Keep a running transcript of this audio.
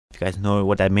you guys know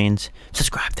what that means,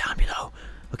 subscribe down below.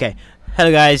 Okay,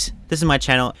 hello guys, this is my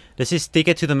channel. This is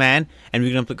Sticker to the Man, and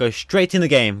we're gonna go straight in the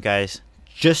game, guys.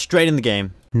 Just straight in the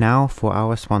game. Now for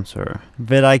our sponsor.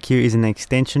 vidIQ is an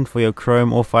extension for your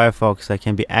Chrome or Firefox that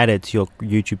can be added to your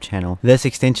YouTube channel. This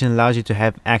extension allows you to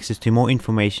have access to more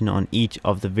information on each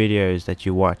of the videos that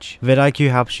you watch.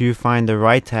 vidIQ helps you find the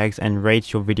right tags and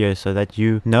rates your videos so that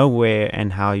you know where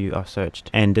and how you are searched.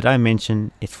 And did I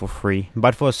mention it's for free?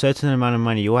 But for a certain amount of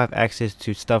money, you'll have access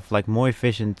to stuff like more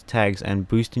efficient tags and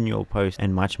boosting your post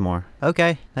and much more.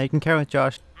 Okay, now you can carry on,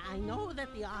 Josh. I know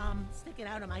that the arm sticking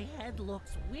out of my head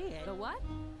looks weird. The what?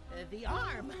 The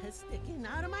arm sticking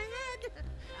out of my head.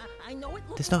 I know it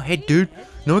looks There's no head, dude.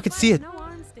 No one can see it. No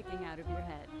arm sticking out of your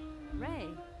head. Ray,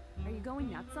 are you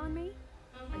going nuts on me?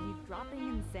 Are you dropping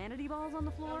insanity balls on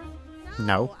the floor?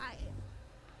 No.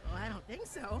 I don't think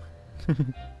so. You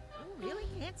really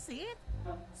can't see it?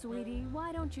 Sweetie,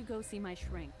 why don't you go see my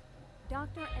shrink?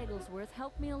 Dr. Egglesworth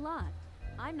helped me a lot.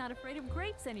 I'm not afraid of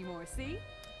grapes anymore, see?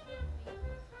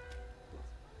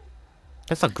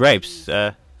 That's not grapes.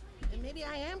 Maybe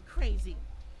I am crazy.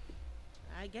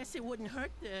 I guess it wouldn't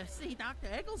hurt to see Dr.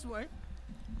 Egglesworth.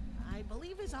 I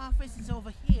believe his office is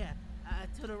over here,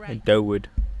 to the right. Dowood.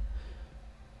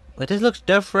 But this looks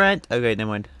different. Okay, never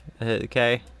mind.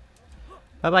 Okay.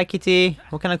 Bye bye, kitty.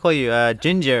 What can I call you?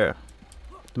 Ginger.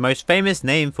 The most famous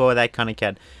name for that kind of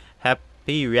cat.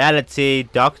 Happy Reality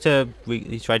Doctor.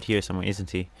 He's right here somewhere,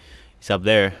 isn't he? He's up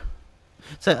there.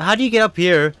 So, how do you get up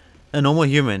here? A normal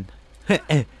human.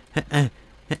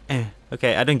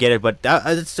 Okay, I don't get it, but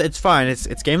it's fine.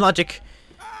 It's game logic.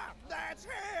 Ah, that's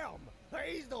him!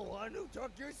 He's the one who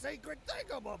took your secret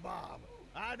thingamabob.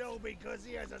 I know because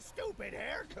he has a stupid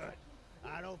haircut.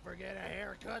 I don't forget a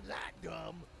haircut that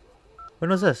dumb.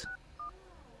 When was this?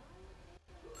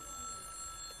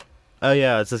 Oh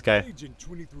yeah, it's this guy. Agent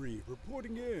 23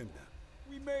 reporting in.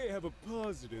 We may have a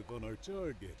positive on our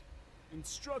target.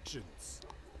 Instructions.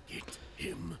 Hit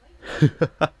him.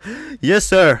 Yes,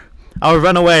 sir. I'll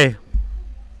run away.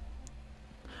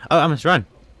 Oh, I must run.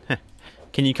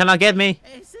 Can you cannot get me?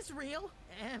 Is this real?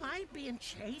 Am I being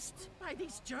chased by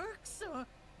these jerks? Or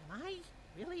am I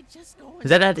really just going Is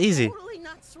that easy? totally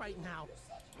nuts right now?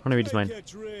 I want to read his mind.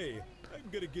 Catch Ray. I'm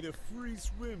gonna get a free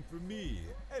swim for me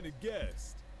and a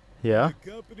guest. Yeah.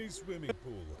 The company swimming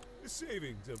pool. A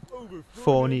savings of over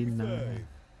 49.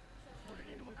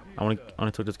 I want to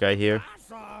talk to this guy here. I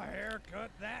saw a haircut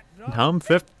that I'm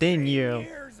 15 years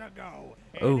years. ago,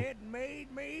 Oh. and it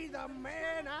made me the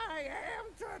man I am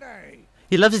today.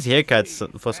 He loves his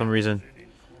haircuts for some reason.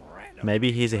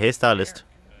 Maybe he's a hairstylist.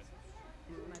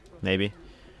 Maybe.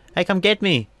 Hey, come get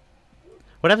me.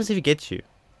 What happens if he gets you?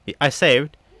 I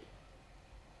saved.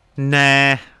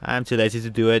 Nah, I'm too lazy to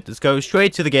do it. Let's go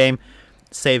straight to the game.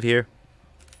 Save here.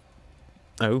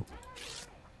 Oh.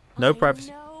 No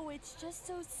privacy. No, it's just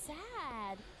so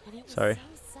sad. And it was Sorry.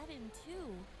 so sudden too.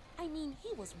 I mean,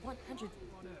 he was 100.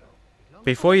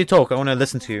 Before you talk, I want to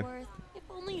listen to you. If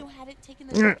only you hadn't taken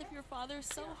the death of your father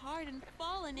so hard and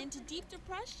fallen into deep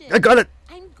depression. I got it.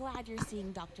 I'm glad you're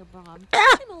seeing Dr. Brahm.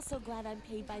 Ah! I'm also glad I'm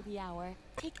paid by the hour.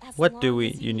 Take as What long do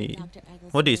as you need? Dr.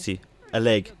 Egglesworth. What do you see? A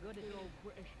leg.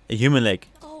 A human leg.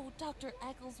 Oh, Dr.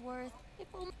 Egglesworth. If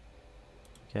only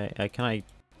Okay, can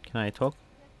I talk?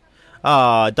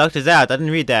 Ah, doctor's out. I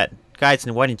didn't read that. Guys,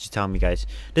 why didn't you tell me, guys?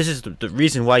 This is the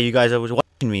reason why you guys are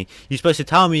watching me. You're supposed to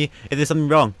tell me if there's something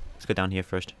wrong. Let's go down here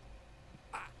first.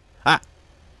 Ah!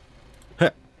 Huh.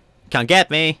 Can't get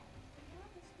me!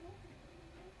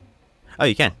 Oh,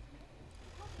 you can.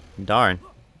 Darn.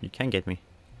 You can get me.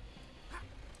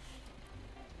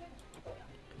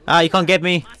 Ah, you can't get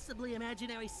me! Possibly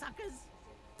imaginary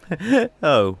suckers?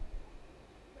 Oh.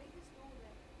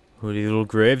 Who are these little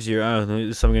graves here? Oh,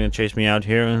 is someone gonna chase me out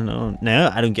here? No,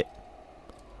 no, I don't get.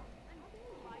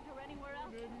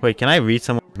 Wait, can I read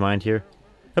someone's mind here?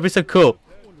 That'd be so cool.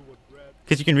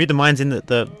 Because you can read the minds in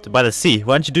the by the sea.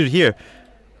 Why don't you do it here?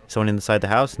 Someone inside the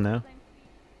house? No.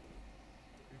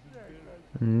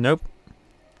 Nope.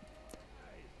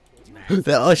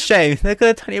 Oh, shame. Look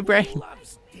at the tiny brain.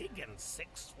 Loves digging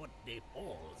 6-foot deep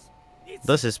holes. It's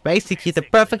This is basically the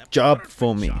perfect job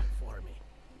for me.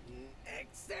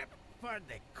 Except for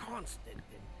the constant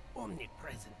and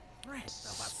omnipresent threat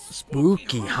of a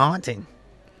Spooky haunting.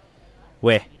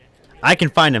 Where? I can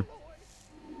find him.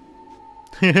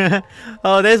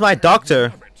 Oh, there's my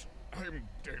doctor. I'm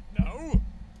dead now.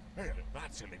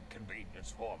 That's an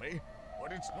inconvenience for me,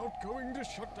 but it's not going to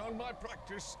shut down my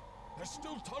practice. There's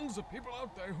still tons of people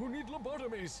out there who need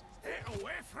lobotomies. Stay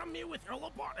away from me with your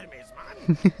lobotomies,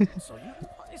 man. So you're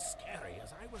not as scary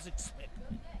as I was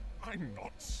expecting. I'm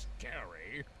not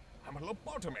scary. I'm a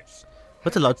lobotomist.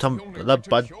 What's a And that's the only way to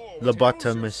cure what you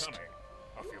lobotomist? lose, sonny.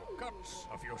 A few cuts,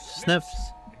 a few Sniffs.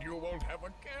 sniffs, and you won't have a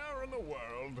care in the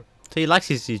world. So he likes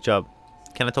his job.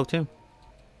 Can I talk to him?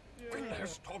 When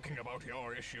there's talking about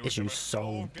your issues, Issues that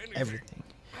solved resolved anything, everything.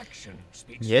 Action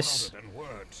speaks Yes. louder than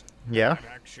words. Yeah. That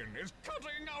action is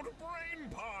cutting out brain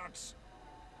parts.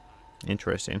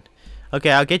 Interesting.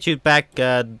 Okay, I'll get you back.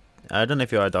 I don't know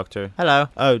if you are a doctor. Hello.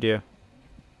 Oh dear.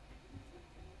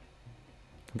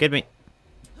 Come get me.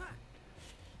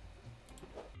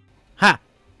 Ha!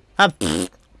 Ah,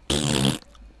 pfft.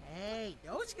 Hey,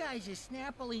 those guys are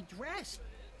snappily dressed.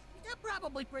 They're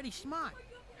probably pretty smart.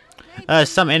 Maybe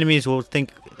Some enemies will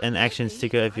think an action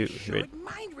sticker if you I read. should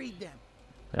mind read them.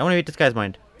 I want to read this guy's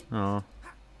mind. Oh.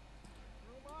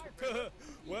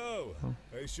 Wow,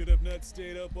 I should have not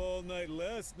stayed up all night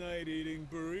last night eating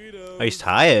burritos. Oh, he's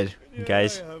tired, Yeah,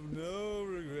 guys. I have no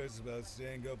regrets about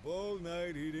staying up all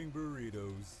night eating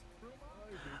burritos.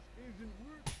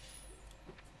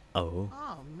 Oh.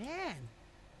 Oh man,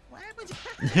 what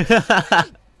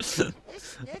happened? This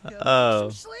sticker Oh.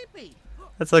 makes them sleepy.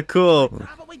 That's so cool.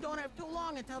 Probably don't have too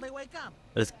long until they wake up.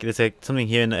 There's like something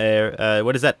here in the air.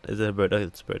 What is that? Is it a bird? Oh,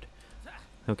 it's a bird.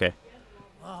 Okay.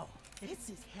 Whoa, this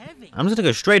is heavy. I'm just gonna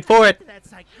go straight for it. That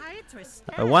psychiatrist.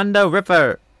 A Wonder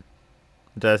Ripper.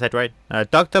 Did I say it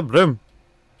right? Dr. Bloom.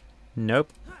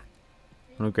 Nope.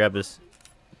 I'm gonna grab this.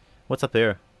 What's up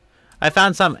there? I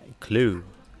found some clue.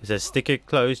 Is there a sticker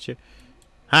closed here?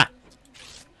 Ha!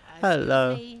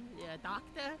 Hello. Excuse me,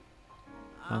 doctor.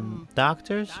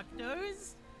 Doctors?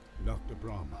 Doctors. Dr.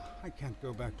 Brom, I can't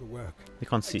go back to work. We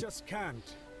can't I see. just can't.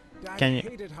 Dad Can you-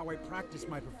 hated how I practiced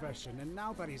my profession, and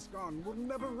now that he's gone, we'll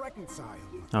never reconcile.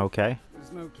 Okay.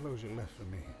 There's no closure left for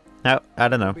me. No, I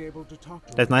don't I'll know. be able to talk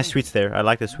to There's him nice again. sweets there. I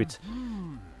like the sweets.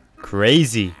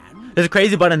 Crazy. There's a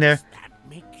crazy button there. That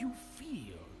make you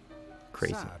feel?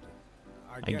 Crazy. Sad,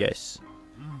 I guess.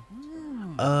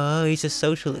 Oh, he's a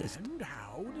socialist. And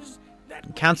how does that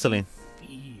make Counseling. you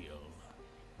feel?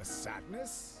 The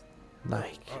sadness?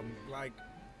 Like, Like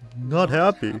not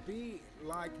happy.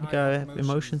 like Like, I I have have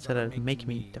emotions that are making making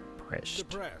me depressed.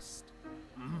 depressed.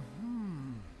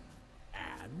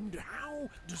 And how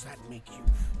does that make you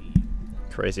feel?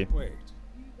 Crazy. Wait,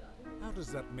 how does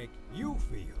that make you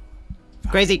feel?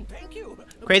 Crazy. Thank you.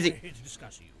 Crazy. We're here to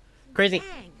discuss you. Crazy.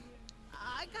 Dang,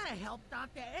 I gotta help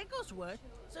Dr. Egglesworth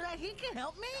so that he can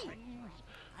help me.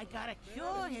 I gotta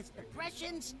cure his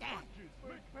depression stat.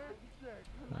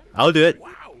 I'll do it.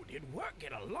 Wow, did work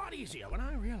get a lot easier when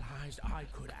I realized I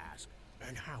could ask.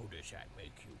 And how does that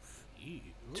make you feel?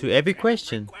 To every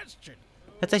question.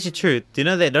 That's actually true. Do you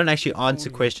know they don't actually answer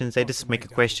questions? They just make a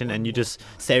question and you just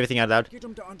say everything out loud. Get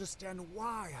him to understand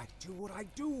why I do what I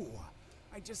do.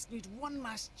 I just need one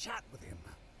last chat with him.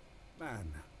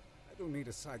 Man, I don't need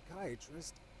a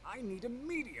psychiatrist. I need a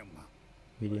medium. Or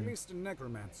Medium. at least a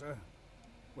necromancer.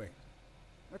 Wait,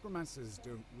 necromancers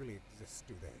don't really exist,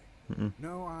 do they? Mm-mm.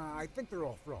 No, I think they're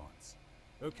all frauds.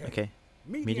 Okay. Okay.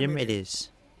 Medium it is.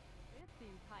 This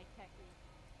seems high-techy.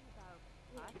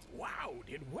 About what? Wow,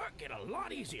 did work get a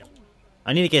lot easier.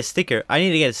 I need to get a sticker. I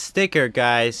need to get a sticker,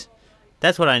 guys.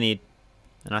 That's what I need.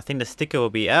 And I think the sticker will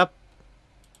be up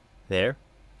there.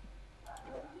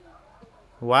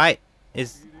 Why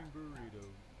is...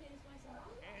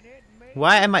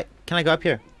 Why am I... Can I go up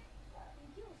here?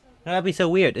 No, that'd be so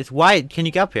weird. It's why can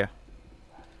you go up here?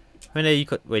 I mean, you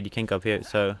could... Wait, you can't go up here,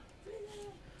 so...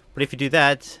 But if you do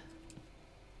that...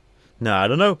 No, I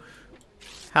don't know.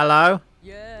 Hello?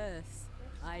 Yes,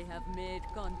 I have made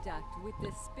contact with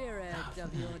the spirit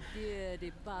of your dear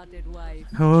departed wife.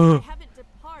 Oh, haven't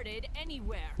departed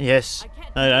anywhere. yes. I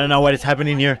can't I don't know what is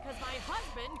happening here. Because my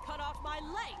husband cut off my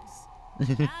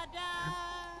legs.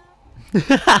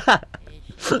 Ta-da! Is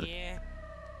she here?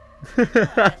 Ask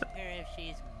her if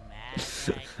she's mad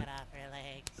that I cut off her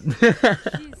legs.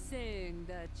 She's saying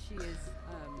that she is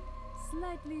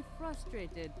slightly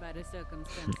frustrated by the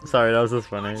circumstances. Sorry, that was just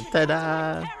funny.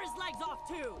 Ta-da! Tear his legs off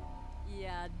too.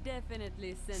 Yeah,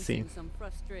 definitely sensing Scene. some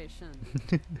frustration.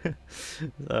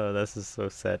 Oh, this is so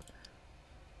sad.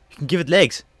 You can give it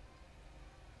legs.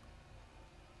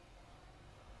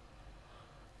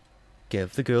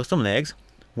 Give the girl some legs.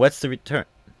 What's the return?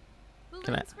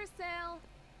 Can I- Balloons for sale!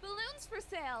 Balloons for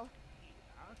sale!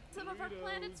 Some of our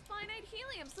planet's finite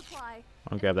helium supply.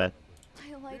 I'll grab that.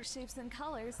 I like shapes and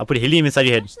colors, I'll put helium inside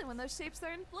your head. especially when those shapes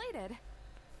are inflated.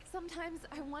 Sometimes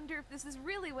I wonder if this is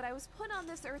really what I was put on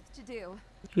this earth to do.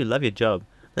 You love your job.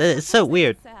 It's so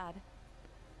weird. Sad.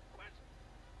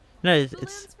 No, it's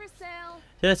Balloons for sale!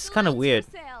 that's kind of Balloons weird.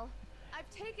 For sale. I've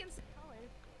taken some colors,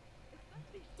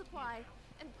 supply,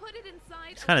 and put it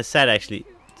inside. It's kind of sad actually.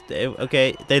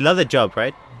 Okay, they love their job,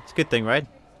 right? It's a good thing, right?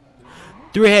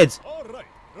 3 heads. All right,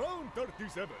 round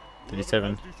 37.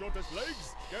 37. Whoever has the shortest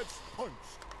legs gets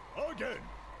punched. Again.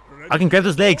 I can grab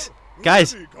those legs.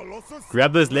 Guys, Ready, Colossus?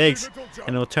 grab those Ready, legs little John?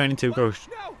 and it'll turn into a ghost.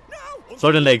 No, no!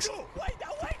 Floating legs. Wait, no,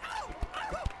 wait, no!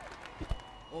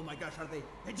 Oh my gosh, are they?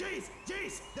 Hey, Jace!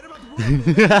 Jace! They're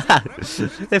about to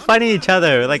They're fighting each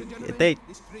other. Like, they...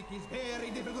 This trick is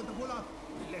very difficult to pull off.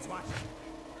 Let's watch.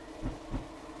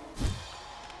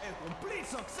 A complete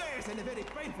success and a very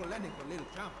painful landing for little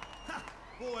champ. Ha!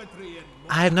 Poetry and more.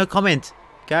 I have no comment.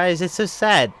 Guys, it's so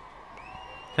sad.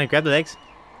 Can I grab the legs?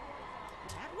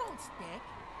 That won't stick.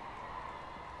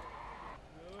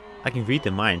 I can read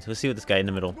their minds. We'll see what this guy in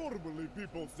the middle. Normally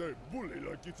people say bully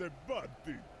like it's a bad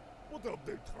thing. But have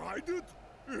they tried it?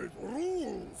 It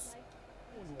rules.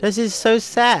 This is so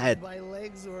sad. If my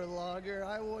legs were longer,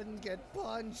 I wouldn't get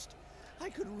punched. I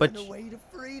could But- run away to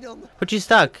freedom. But you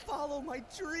stuck. Follow my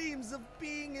dreams of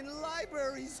being in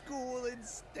library school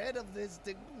instead of this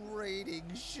degrading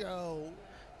show.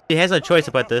 He has no choice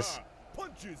about this.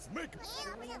 Punches make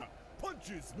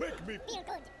me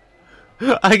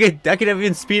I could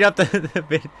even speed up the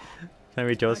bit. Can I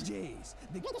read yours? Jace.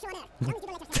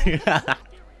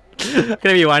 Can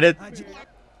I rewind it?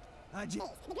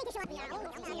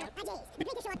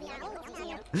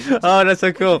 Oh, that's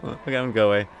so cool. Okay, I'm gonna go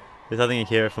away. There's nothing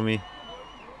here for me.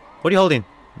 What are you holding?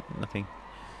 Nothing.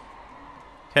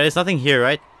 Okay, there's nothing here,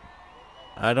 right?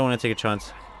 I don't want to take a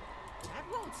chance. That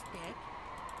won't stick.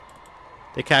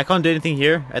 Okay, I can't do anything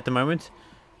here at the moment.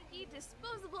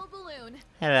 Disposable balloon.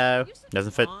 Hello.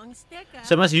 Doesn't fit. Long sticker.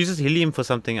 So I must use this helium for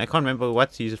something. I can't remember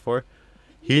what to use it for.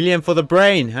 Helium for the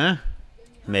brain, huh?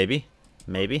 Maybe.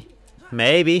 Maybe.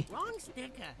 Maybe. Wrong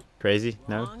sticker. Crazy.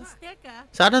 No. Wrong sticker.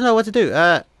 So I don't know what to do.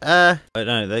 I don't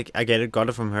know, like, I get it, got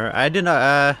it from her. I didn't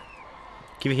know,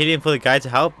 give helium for the guy to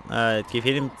help. Give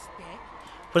helium. Won't stick.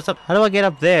 What's up? How do I get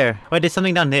up there? Wait, there's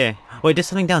something down there. Wait, there's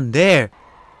something down there.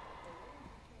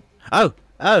 Oh,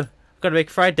 got a big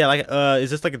fright there. Like,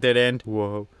 is this like a dead end?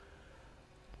 Whoa.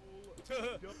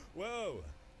 Wow,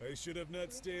 I should have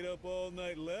not stayed up all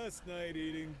night last night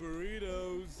eating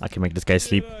burritos. I can make this guy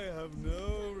sleep. And I have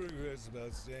no regrets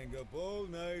about staying up all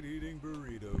night eating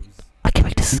burritos. I can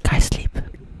make this guy sleep.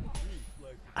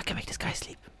 I can make this guy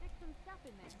sleep.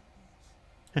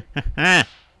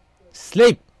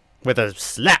 Sleep with a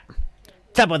slap.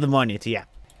 Top of the morning to ya.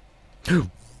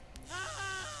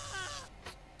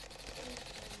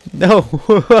 No.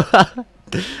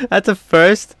 That's a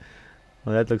first.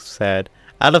 Oh, that looks sad.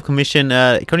 Out of commission.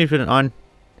 Can't you put it on?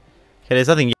 Okay, there's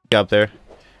nothing up there.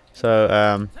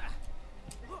 So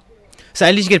so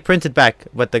at least you get printed back,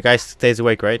 but the guy stays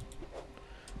awake, right?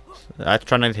 I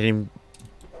try not to hit him.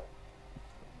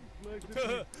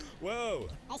 Wow.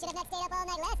 I should have not stayed up all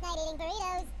night last night eating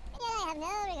burritos. And yet I have no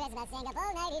regrets about staying up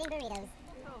all night eating burritos.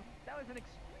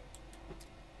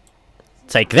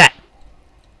 Take that.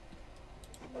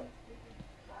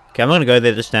 Okay, I'm gonna go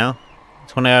there just now.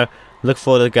 Just wanna look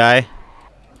for the guy.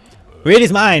 Read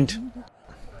his mind.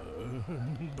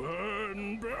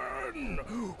 Burn, burn!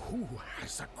 Who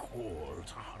has a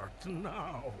cold heart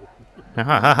now? Ha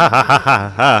ha ha ha ha ha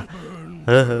ha.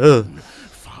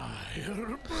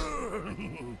 Fire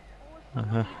burn!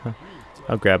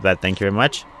 I'll grab that, thank you very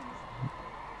much.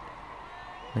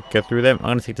 I'll go through them. I'm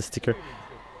gonna take the sticker.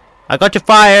 I got you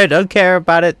fired, don't care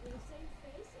about it.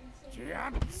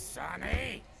 Jump,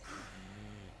 Sonny.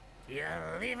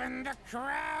 You're leaving the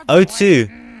crowd. O2.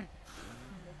 waiting.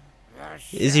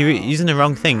 The Is he using the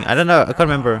wrong thing? I don't know, I can't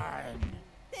remember.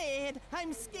 Dad,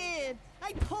 I'm scared.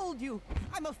 I told you.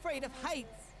 I'm afraid of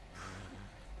heights.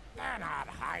 They're not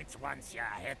heights once you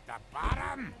hit the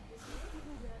bottom.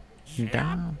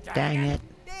 Damn, dang it.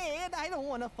 Dad, I don't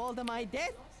want to fall to my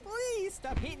death. Please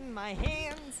stop hitting my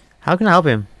hands. How can I help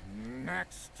him?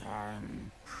 Next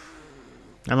time,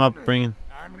 I'm not bringing.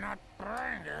 I'm not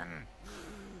bringing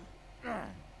the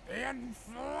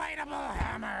inflatable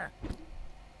hammer.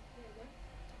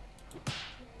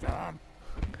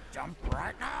 Jump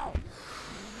right now.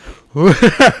 I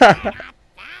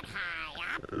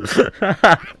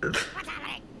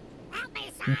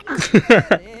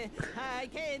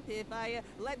can't. If I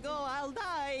let go, I'll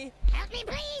die. Help me,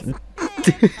 please!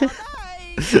 Dad, I'll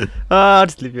die. I'll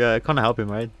just leave you. I can't help him,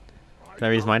 right? Can I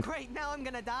read his mind? Great, now I'm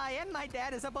gonna die, and my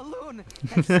dad is a balloon.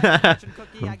 That second fortune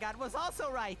cookie I got was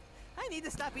also right. I need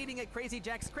to stop eating at Crazy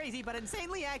Jack's crazy but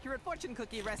insanely accurate fortune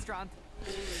cookie restaurant.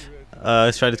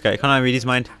 Let's try this guy. Can I read his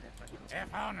mind?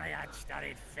 If only I'd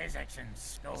studied physics in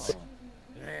school.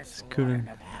 This Couldn't wouldn't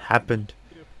have happened.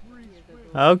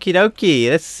 Okie dokie.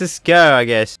 Let's just go, I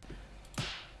guess.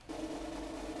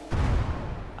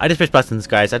 I just press buttons,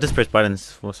 guys. I just press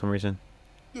buttons for some reason.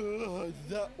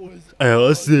 That was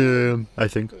awesome, I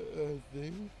think.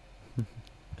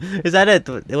 Is that it?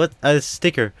 What? A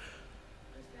sticker.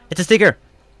 It's a sticker.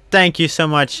 Thank you so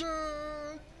much.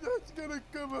 That's gonna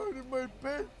come out of my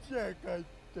paycheck, I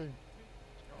think.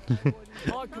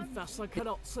 I confess I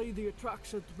cannot see the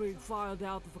attraction of being fired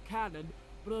out of a cannon,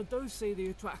 but I do see the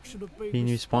attraction of being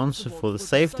responsible for the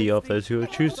safety of those who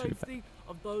choose to.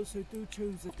 Of those who do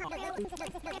choose it.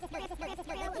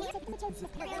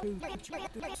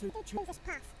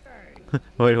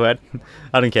 Wait, what?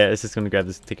 I don't care. It's just gonna grab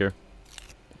the sticker.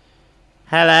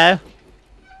 Hello.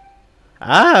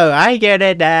 Oh, I get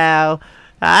it now.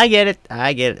 I get it.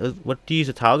 I get it. What do you use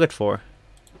a target for?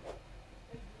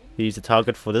 You use a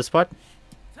target for this spot?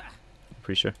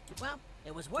 Pretty sure. Well,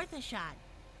 it was worth a shot.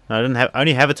 No, I don't have. I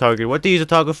only have a target. What do you use a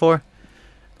target for?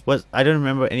 Was I don't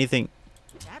remember anything.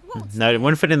 No, it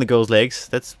won't fit in the girl's legs.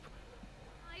 That's.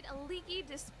 A leaky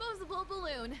disposable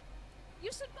balloon.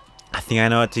 You should. I think I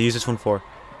know what to use this one for.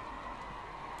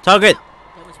 Target.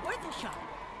 It was worth a shot.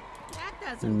 That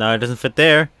doesn't. No, it doesn't fit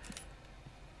there.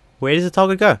 Where does the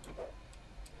target go?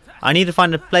 I need to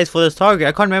find a place for this target.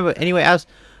 I can't remember anywhere else.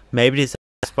 Maybe this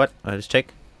spot. Let's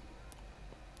check.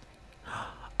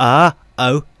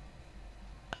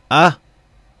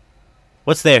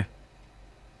 What's there?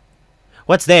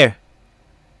 What's there?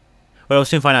 Well, we'll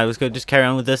soon find out. Let's go. Just carry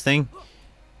on with this thing.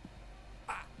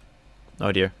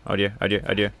 Oh dear. Oh dear. Oh dear.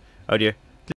 Oh dear. Oh dear.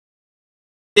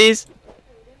 Please.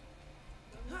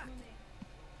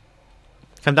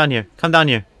 Come down here. Come down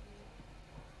here.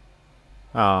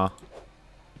 Aw.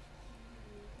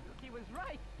 He was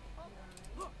right.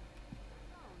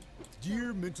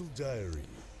 Dear mental diary.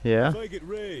 Yeah. If I get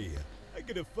Ray, I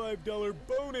get a $5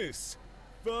 bonus.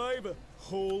 5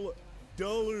 whole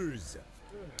dollars.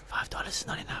 $5 is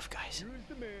not enough, guys.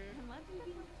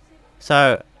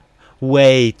 So,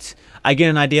 wait. I get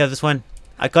an idea of this one.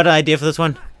 I got an idea for this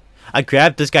one. I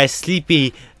grabbed this guy's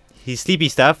sleepy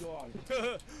stuff.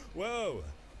 Wow.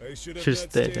 I should have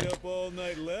Just not stayed up all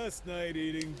night last night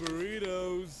eating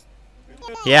burritos.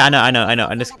 Yeah, I know.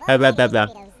 I just blah, blah, blah.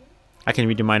 I can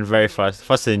read your mind very fast,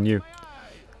 faster than you.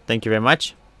 Thank you very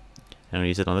much. And I'll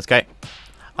use it on this guy.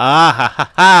 Ah ha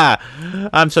ha ha!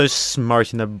 I'm so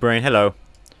smart in the brain. Hello.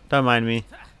 Don't mind me.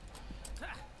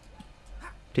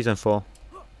 Please don't fall.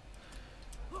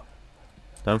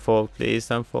 Don't fall, please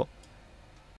don't fall.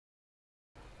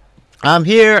 I'm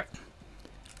here!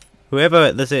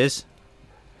 Whoever this is.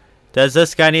 Does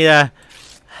this guy need a...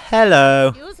 Hello.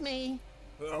 Excuse me.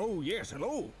 Oh, yes,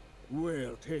 hello.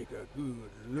 Well, take a good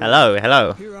look. Hello,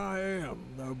 hello. Here I am,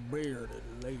 the bearded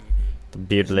lady. The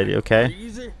bearded lady, okay.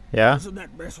 Easy? Yeah. Doesn't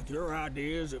that mess with your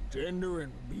ideas of gender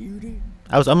and beauty?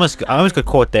 I almost got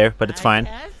caught there, but it's fine.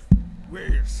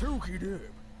 Well, soak it up,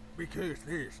 because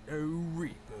there's no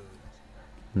refunds.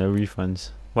 No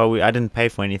refunds. Well, I didn't pay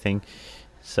for anything,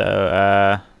 so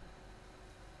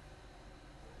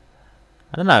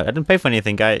I don't know. I didn't pay for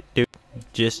anything, guy. Dude,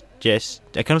 just. I'm just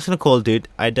gonna call dude.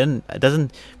 It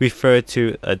doesn't refer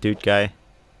to a dude guy.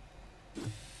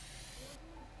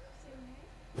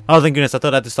 Oh, thank goodness! I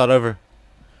thought I had to start over.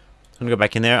 I'm gonna go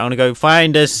back in there. I'm gonna go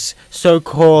find this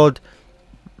so-called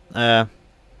I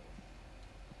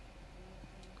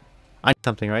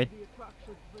something, right?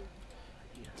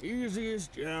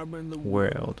 Easiest job in the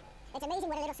world. It's amazing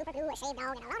what a little super glue, a shaved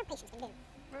dog, and a lot of patience can do.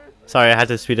 Sorry, I had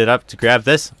to speed it up to grab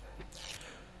this.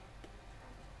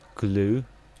 Glue?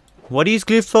 What do you use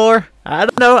glue for? I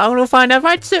don't know. I'm gonna find out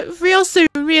real soon.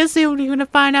 Real soon, we're gonna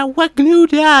find out what glue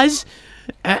does.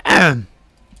 I'm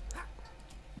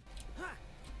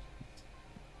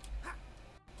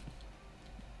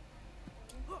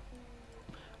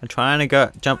trying to go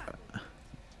jump.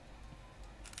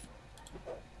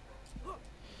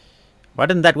 Why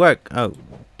didn't that work? Oh,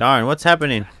 darn! What's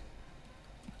happening?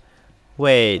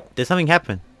 Wait, did something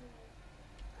happen?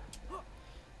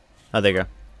 Oh, there you go.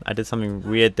 I did something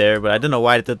weird there, but I don't know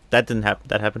why that didn't happen.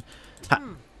 That happened.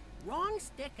 Wrong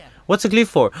sticker. What's the glue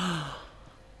for?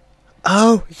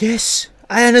 Oh yes,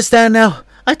 I understand now.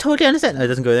 I totally understand. No, it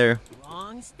doesn't go there.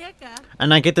 Wrong sticker.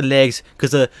 And I get the legs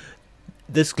because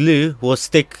this glue will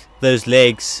stick those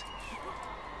legs,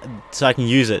 so I can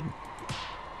use it.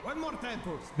 One more time,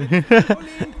 folks.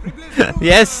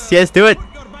 Yes, do it.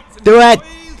 Do it.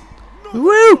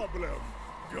 Woo!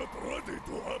 Get ready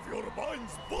to have your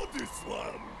mind's body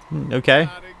slammed. Okay.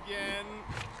 Not again.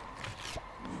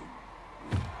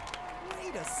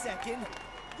 Wait a second.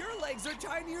 Your legs are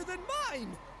tinier than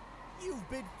mine. You've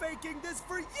been faking this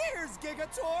for years,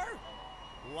 Gigator.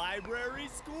 Library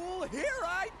school, here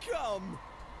I come.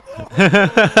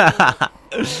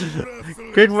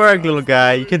 Good work, little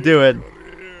guy. You can do it.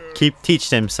 Teach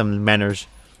them some manners.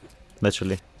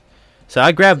 Literally. So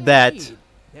I grabbed that.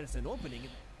 There's an opening.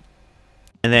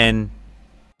 And then...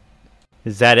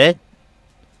 Is that it?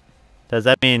 Does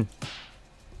that mean...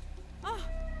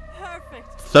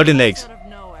 Perfect. Floating legs. Out of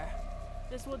nowhere.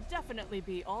 This will definitely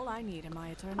be all I need in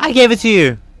my eternal. I gave it to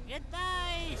you.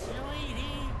 Goodbye,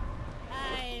 sweetie.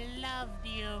 I loved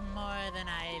you more than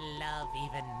I love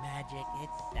even magic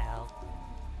itself.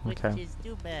 Which Okay. is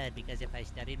too bad, because if I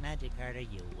studied magic harder,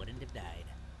 you wouldn't have died.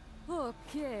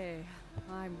 Okay,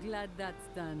 I'm glad that's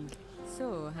done.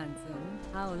 So, handsome,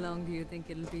 how long do you think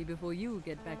it'll be before you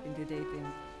get back into dating?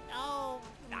 Oh,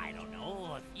 I don't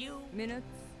know, a few Minutes?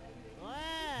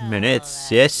 Well, Minutes,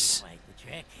 that yes. would be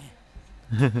quite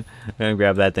the trick. I'm gonna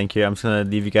grab that, thank you. I'm just gonna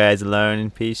leave you guys alone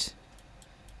in peace.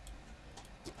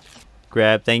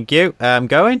 Grab, thank you. I'm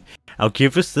going. I'll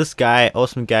give this guy,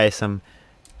 awesome guy, some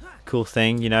cool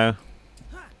thing, you know.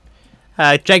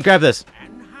 Jake, grab this.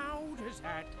 And how does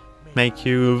that Make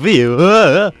you reveal.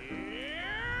 I've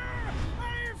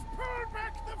pulled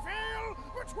back the veil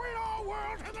between our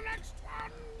world and the next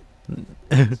one.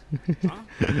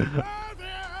 Are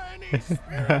there any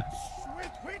spirits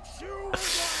with which you would like to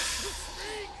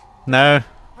speak? No,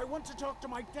 I want to talk to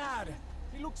my dad.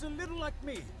 He looks a little like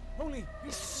me, only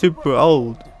he's super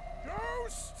old.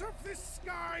 Ghost of the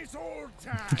skies, old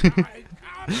town.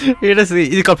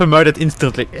 He got promoted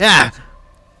instantly. Yeah.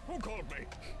 Who called me?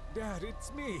 Dad,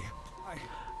 it's me.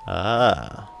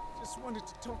 Ah. Just wanted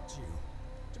to talk to you.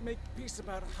 To make peace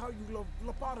about how you love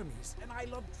lobotomies, and I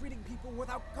love treating people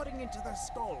without cutting into their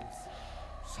skulls.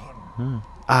 Son,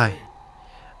 I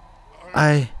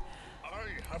I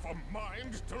have a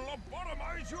mind to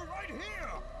lobotomize you right here.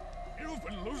 You've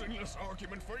been losing this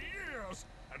argument for years,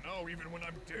 and now even when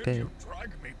I'm dead, Okay. you drag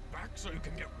me back so you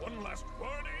can get one last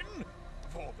word in?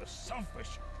 Of all the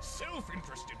selfish,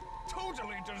 self-interested,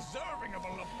 totally deserving of a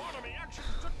lobotomy action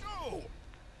to do!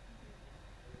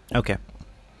 Okay.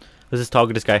 Let's just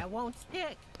target this guy. That won't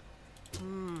stick.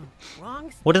 Wrong.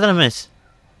 What did I miss?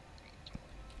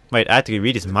 Wait, I have to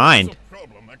read his mind. It's a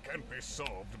problem that can't be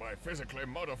solved by physically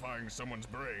modifying someone's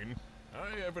brain.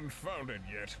 I haven't found it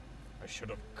yet. I should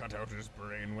have cut out his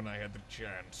brain when I had the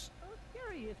chance.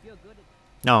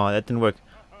 No, that didn't work.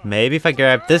 Maybe if I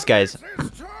grab this guy's.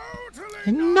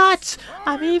 Nuts!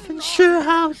 I'm even sure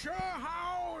how.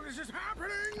 This is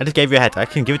happening. I just gave you a hat. I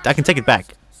can give it. I can take it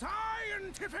back.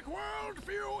 Scientific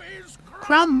worldview is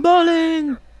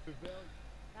Crumbling.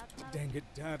 Dang it,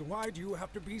 Dad, why do you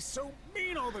have to be so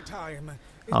mean all the time?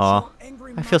 It's Aw, your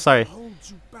angry I feel mouth sorry. that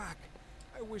holds you back.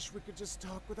 I wish we could just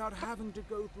talk without having to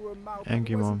go through a mouth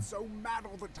Angry that mom. wasn't so mad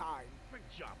all the time.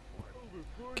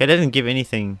 Okay, that didn't give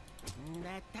anything.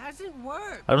 That doesn't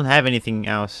work. I don't have anything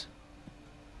else.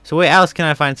 So where else can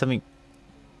I find something?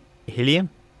 Helium?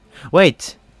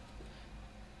 Wait.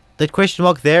 That question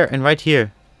mark there and right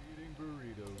here.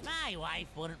 My wife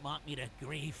wouldn't want me to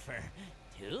grieve for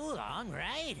too long,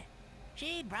 right?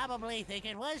 She'd probably think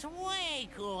it was way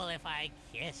cool if I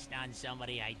kissed on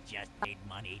somebody I just paid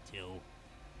money to.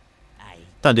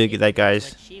 Don't do that,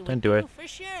 guys. What she Don't would do it. for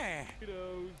sure.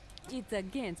 It's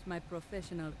against my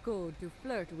professional code to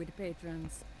flirt with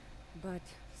patrons, but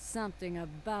something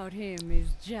about him is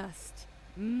just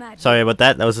magic. Sorry about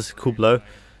that. That was just a cool blow.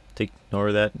 To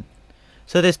ignore that.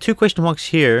 So there's two question marks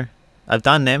here. I've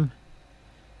done them.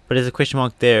 But there's a question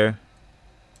mark there.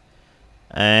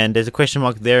 And there's a question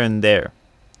mark there and there.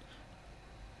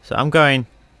 So I'm going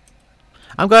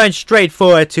straight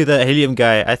forward to the helium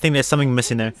guy. I think there's something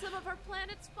missing there. Some of our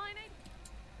planet's finite.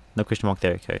 No question mark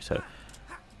there. Okay, so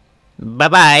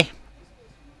bye-bye.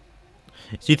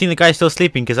 Do you think the guy's still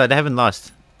sleeping? Because I haven't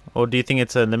lost. Or do you think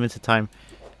it's a limited time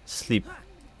sleep?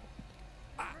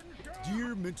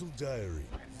 Dear mental diary.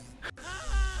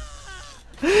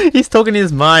 He's talking in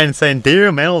his mind saying,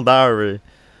 "Dear mental diary."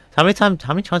 How many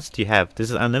chances do you have? This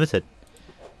is unlimited.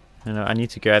 I know, I need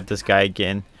to grab this guy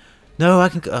again. No, I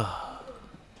can go. Oh.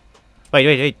 Wait.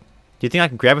 Do you think I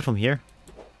can grab it from here?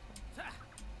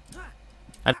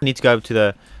 I need to go up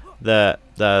to the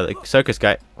circus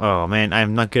guy. Oh man,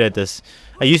 I'm not good at this.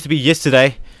 I used to be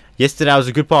yesterday. Yesterday I was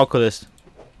a good parkourist.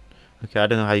 Okay, I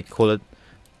don't know how you call it.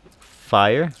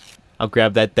 Fire. I'll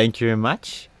grab that. Thank you very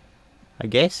much. I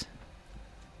guess.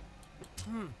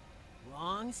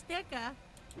 Wrong sticker.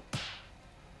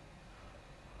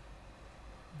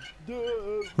 What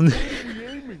are we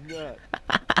aiming at?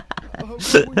 How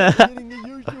come we're hitting the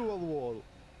usual wall?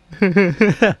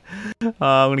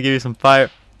 I'm gonna give you some fire.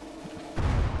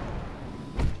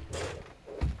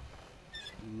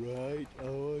 Right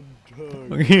on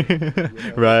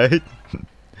target. Right.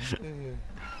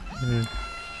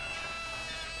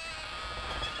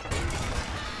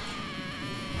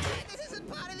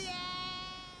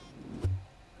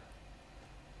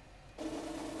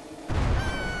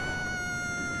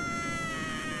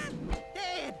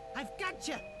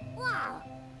 you. Wow,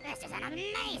 this is an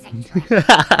amazing trip.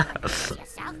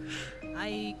 Yourself?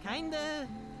 I kinda...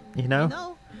 You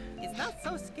know? it's not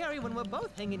so scary when we're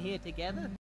both hanging here together.